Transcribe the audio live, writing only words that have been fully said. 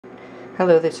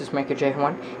Hello, this is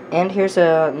MicroJ1, and here's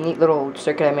a neat little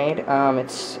circuit I made.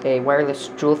 It's a wireless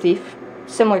Joule thief,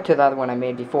 similar to the other one I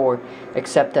made before,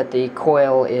 except that the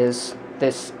coil is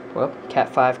this, well,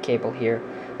 CAT5 cable here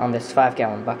on this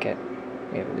 5-gallon bucket.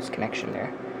 We have a loose connection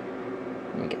there.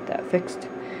 Let me get that fixed.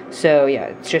 So yeah,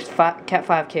 it's just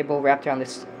CAT5 cable wrapped around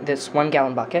this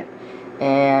 1-gallon bucket,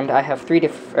 and I have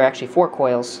four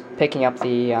coils picking up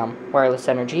the wireless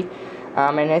energy,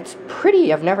 and it's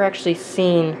pretty. I've never actually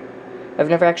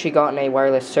gotten a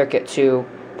wireless circuit to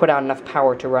put out enough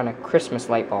power to run a Christmas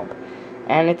light bulb,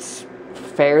 and it's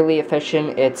fairly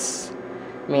efficient. I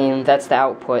mean, that's the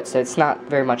output, so it's not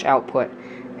very much output,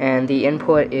 and the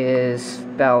input is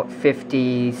about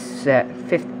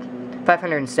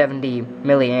 570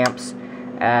 milliamps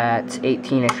at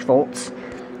 18-ish volts,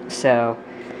 so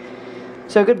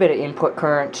a good bit of input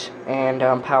current and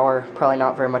power. Probably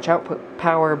not very much output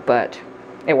power, but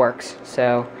it works.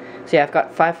 So yeah, I've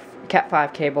got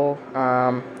CAT5 cable.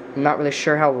 I'm not really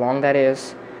sure how long that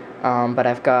is, but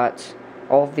I've got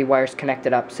all of the wires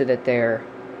connected up so that they're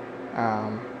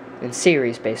in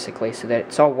series, basically, so that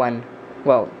it's all one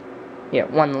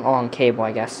long cable,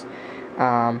 I guess.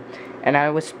 And I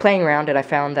was playing around and I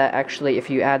found that actually if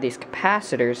you add these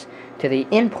capacitors to the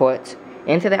input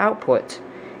into the output,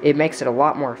 it makes it a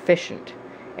lot more efficient,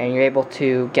 and you're able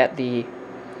to get the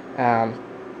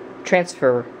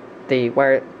transfer the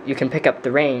wire. You can pick up the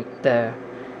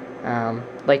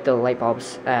light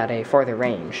bulbs at a farther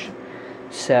range.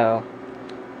 So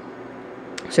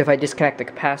if I disconnect the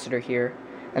capacitor here,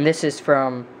 and this is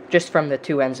just from the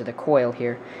two ends of the coil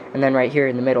here, and then right here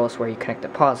in the middle is where you connect the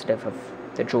positive of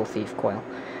the Joule thief coil.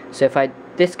 So if I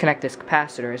disconnect this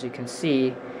capacitor, as you can see,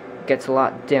 it gets a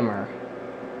lot dimmer,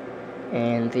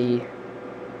 and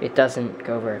it doesn't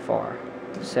go very far.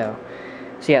 So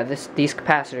yeah, these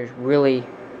capacitors really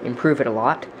improve it a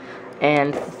lot,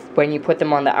 and when you put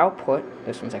them on the output,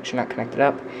 this one's actually not connected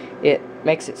up, it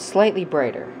makes it slightly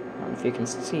brighter. I don't know if you can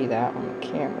see that on the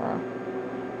camera,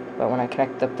 but when I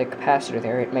connect up the capacitor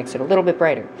there, it makes it a little bit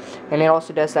brighter. And it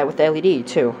also does that with the LED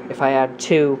too. If I add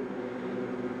two,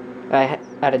 I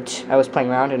was playing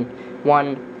around, and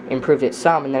one improved it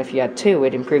some, and then if you add two,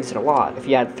 it improves it a lot. If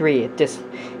you add three, it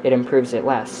improves it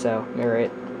less, so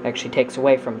it actually takes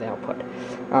away from the output.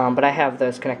 But I have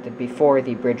those connected before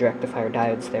the bridge rectifier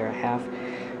diodes there I have.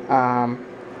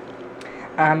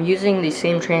 I'm using the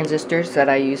same transistors that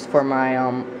I used for my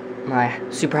my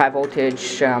super high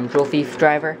voltage Joule thief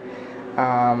driver,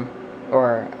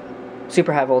 or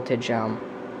super high voltage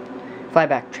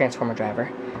flyback transformer driver.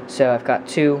 So I've got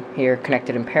two here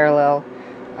connected in parallel.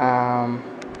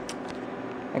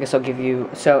 I guess I'll give you,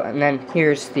 and then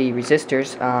here's the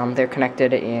resistors. They're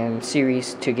connected in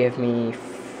series to give me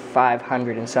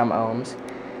 500 and some ohms.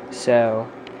 So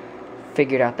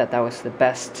figured out that was the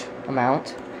best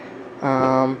amount.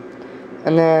 And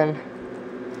then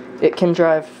it can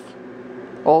drive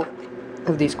all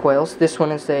of these coils. This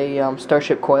one is a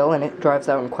Starship coil, and it drives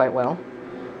that one quite well.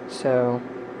 So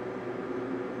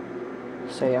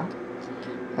yeah,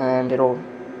 and it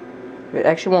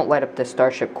actually won't light up the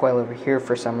Starship coil over here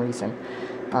for some reason,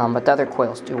 but the other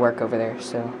coils do work over there.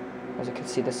 So as you can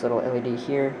see, this little LED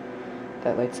here,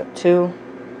 that lights up too.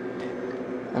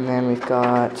 And then we've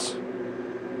got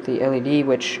the LED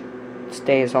which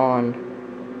stays on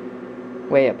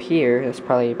way up here. It's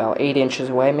probably about 8 inches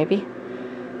away maybe,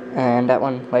 and that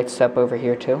one lights up over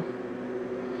here too.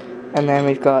 And then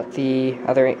we've got the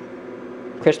other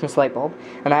Christmas light bulb,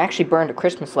 and I actually burned a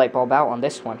Christmas light bulb out on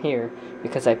this one here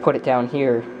because I put it down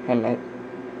here and it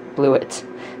blew it.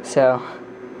 So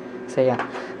yeah,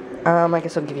 I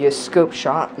guess I'll give you a scope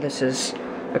shot. This is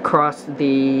across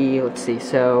the, let's see,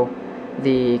 so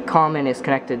the common is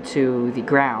connected to the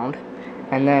ground,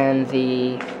 and then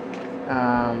the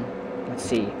let's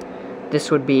see,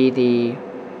 this would be the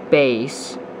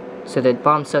base. So the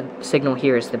bottom signal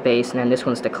here is the base, and then this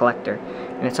one's the collector,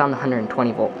 and it's on the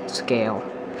 120 volt scale.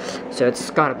 So it's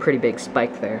got a pretty big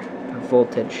spike there of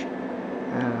voltage.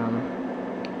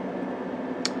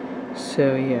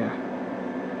 So yeah.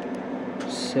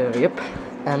 So yep.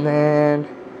 And then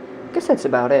I guess that's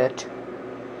about it.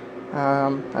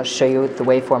 I'll show you the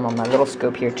waveform on my little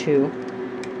scope here too.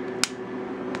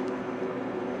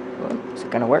 Well, is it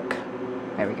gonna work?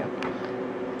 There we go.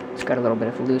 It's got a little bit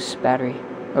of a loose battery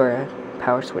or a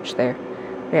power switch there.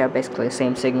 Yeah, basically the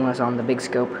same signal as on the big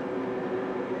scope.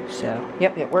 So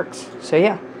yep, it works. So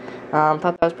yeah, thought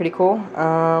that was pretty cool.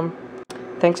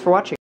 Thanks for watching.